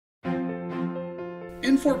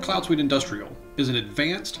Infor CloudSuite Industrial is an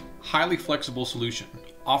advanced, highly flexible solution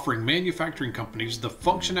offering manufacturing companies the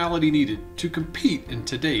functionality needed to compete in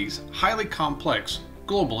today's highly complex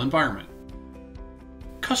global environment.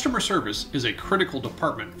 Customer service is a critical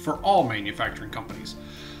department for all manufacturing companies.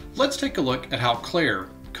 Let's take a look at how Claire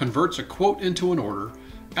converts a quote into an order,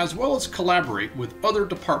 as well as collaborate with other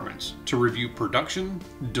departments to review production,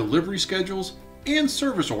 delivery schedules, and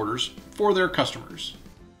service orders for their customers.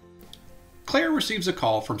 Claire receives a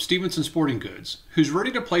call from Stevenson Sporting Goods, who's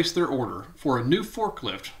ready to place their order for a new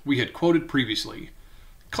forklift we had quoted previously.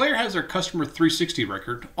 Claire has their Customer 360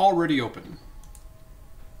 record already open.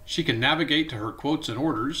 She can navigate to her quotes and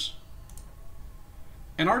orders,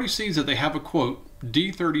 and already sees that they have a quote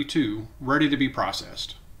D32 ready to be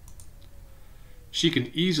processed. She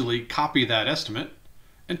can easily copy that estimate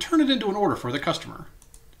and turn it into an order for the customer.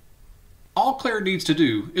 All Claire needs to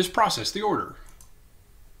do is process the order.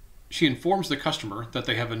 She informs the customer that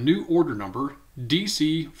they have a new order number,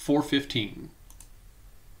 DC415.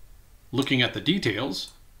 Looking at the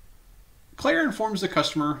details, Claire informs the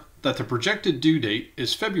customer that the projected due date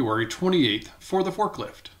is February 28th for the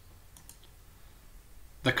forklift.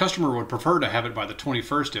 The customer would prefer to have it by the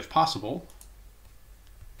 21st if possible,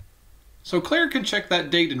 so Claire can check that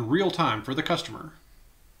date in real time for the customer.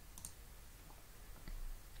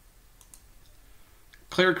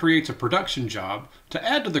 Claire creates a production job to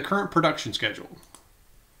add to the current production schedule.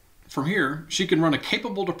 From here, she can run a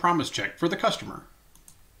capable to promise check for the customer.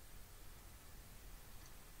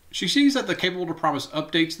 She sees that the capable to promise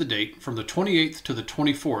updates the date from the 28th to the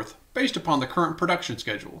 24th based upon the current production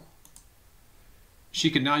schedule. She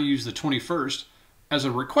can now use the 21st as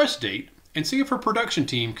a request date and see if her production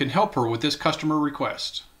team can help her with this customer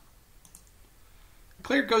request.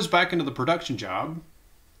 Claire goes back into the production job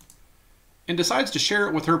and decides to share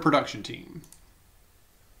it with her production team.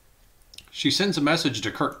 She sends a message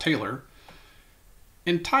to Kirk Taylor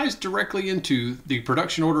and ties directly into the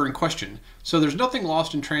production order in question, so there's nothing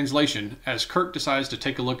lost in translation as Kirk decides to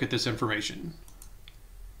take a look at this information.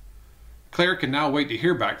 Claire can now wait to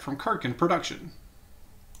hear back from Kirk in production.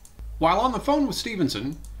 While on the phone with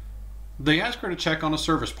Stevenson, they ask her to check on a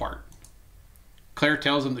service part. Claire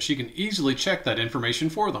tells them that she can easily check that information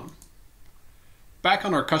for them. Back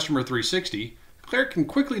on our Customer 360, Claire can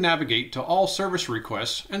quickly navigate to all service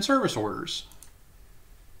requests and service orders.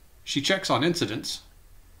 She checks on incidents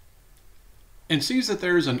and sees that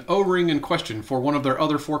there is an O-ring in question for one of their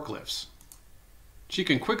other forklifts. She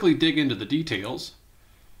can quickly dig into the details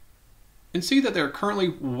and see that they're currently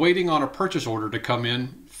waiting on a purchase order to come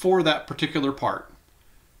in for that particular part.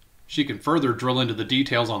 She can further drill into the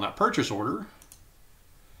details on that purchase order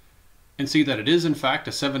and see that it is in fact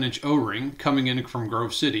a 7-inch O-ring coming in from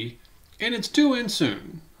Grove City, and it's due in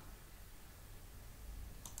soon.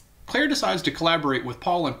 Claire decides to collaborate with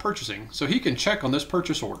Paul in purchasing so he can check on this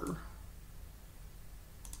purchase order.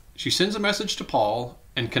 She sends a message to Paul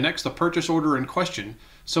and connects the purchase order in question,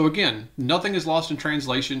 so again, nothing is lost in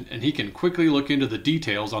translation and he can quickly look into the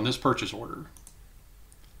details on this purchase order.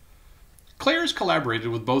 Claire has collaborated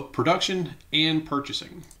with both production and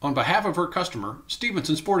purchasing on behalf of her customer,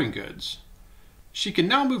 Stevenson Sporting Goods. She can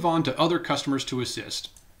now move on to other customers to assist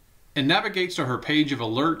and navigates to her page of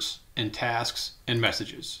alerts and tasks and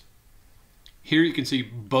messages. Here you can see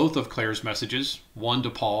both of Claire's messages, one to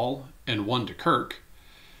Paul and one to Kirk.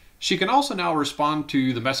 She can also now respond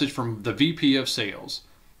to the message from the VP of Sales.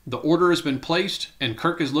 The order has been placed and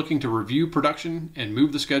Kirk is looking to review production and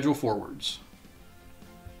move the schedule forwards.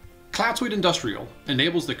 CloudSuite Industrial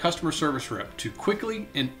enables the customer service rep to quickly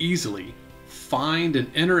and easily find and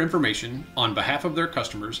enter information on behalf of their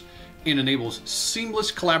customers and enables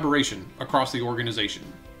seamless collaboration across the organization.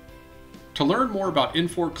 To learn more about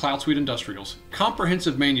Infor CloudSuite Industrial's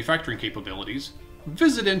comprehensive manufacturing capabilities,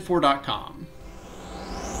 visit infor.com.